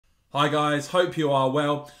Hi guys, hope you are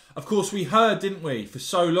well. Of course we heard, didn't we, for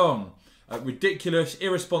so long, ridiculous,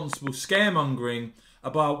 irresponsible scaremongering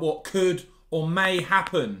about what could or may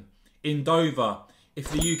happen in Dover if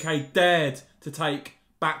the UK dared to take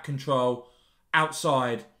back control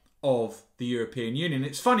outside of the European Union.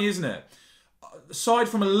 It's funny, isn't it? Aside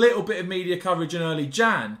from a little bit of media coverage in early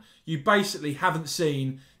Jan, you basically haven't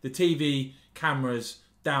seen the TV cameras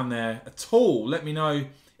down there at all. Let me know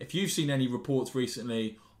if you've seen any reports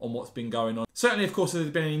recently on what's been going on. Certainly, of course, if there's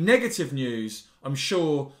been any negative news, I'm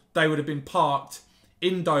sure they would have been parked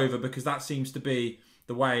in Dover, because that seems to be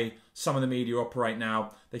the way some of the media operate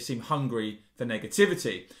now. They seem hungry for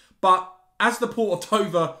negativity. But as the Port of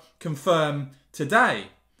Dover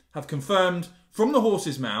have confirmed from the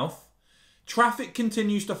horse's mouth, traffic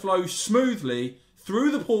continues to flow smoothly through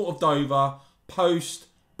the Port of Dover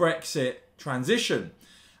post-Brexit transition.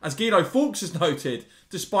 As Guido Fawkes has noted,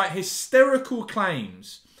 despite hysterical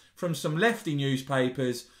claims from some lefty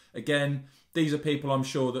newspapers, again, these are people I'm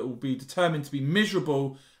sure that will be determined to be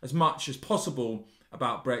miserable as much as possible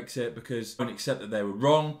about Brexit because they don't accept that they were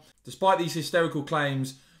wrong. Despite these hysterical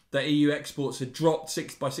claims that EU exports had dropped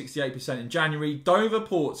by 68% in January, Dover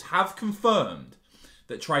ports have confirmed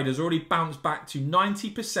that trade has already bounced back to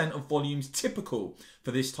 90% of volumes typical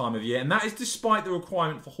for this time of year. And that is despite the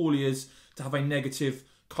requirement for hauliers to have a negative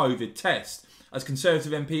COVID test. As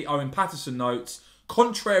Conservative MP Owen Paterson notes,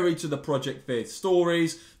 contrary to the Project Fear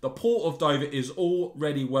stories, the Port of Dover is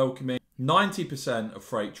already welcoming 90% of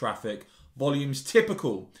freight traffic, volumes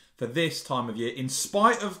typical for this time of year, in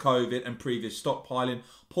spite of COVID and previous stockpiling.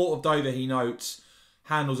 Port of Dover, he notes,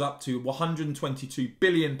 handles up to £122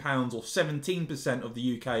 billion, or 17% of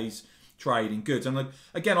the UK's trade in goods. And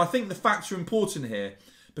again, I think the facts are important here,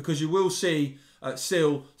 because you will see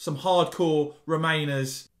still some hardcore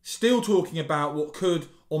Remainers still talking about what could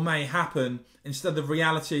or may happen instead of the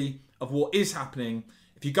reality of what is happening.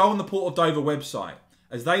 If you go on the Port of Dover website,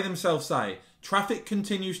 as they themselves say, traffic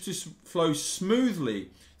continues to flow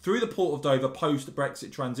smoothly through the Port of Dover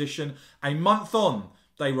post-Brexit transition. A month on,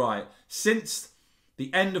 they write, since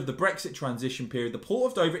the end of the Brexit transition period, the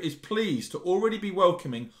Port of Dover is pleased to already be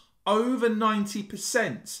welcoming over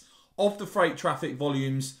 90% of the freight traffic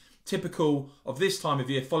volumes typical of this time of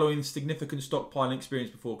year, following significant stockpiling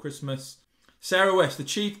experience before Christmas. Sarah West, the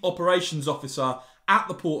Chief Operations Officer at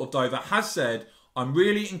the Port of Dover, has said, "I'm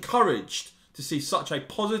really encouraged to see such a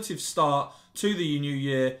positive start to the new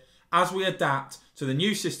year as we adapt to the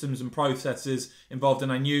new systems and processes involved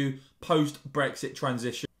in a new post-Brexit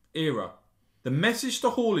transition era. The message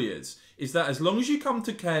to hauliers is that as long as you come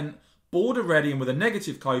to Kent border ready and with a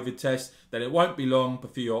negative COVID test, then it won't be long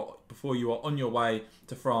before you are on your way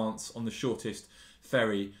to France on the shortest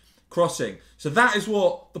ferry crossing." So that is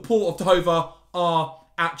what the Port of Dover are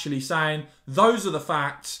actually saying. Those are the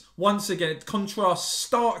facts. Once again, it contrasts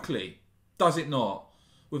starkly, does it not,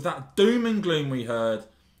 with that doom and gloom we heard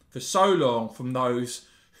for so long from those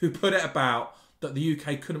who put it about that the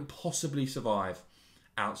UK couldn't possibly survive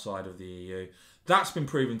outside of the EU. That's been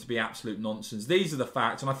proven to be absolute nonsense. These are the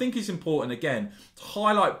facts, and I think it's important, again, to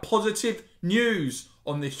highlight positive news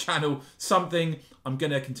on this channel, something I'm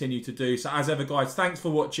going to continue to do. So as ever, guys, thanks for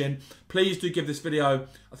watching. Please do give this video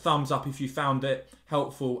a thumbs up if you found it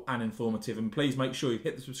helpful and informative, and please make sure you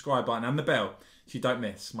hit the subscribe button and the bell so you don't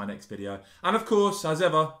miss my next video. And of course, as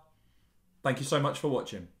ever, thank you so much for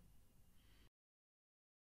watching.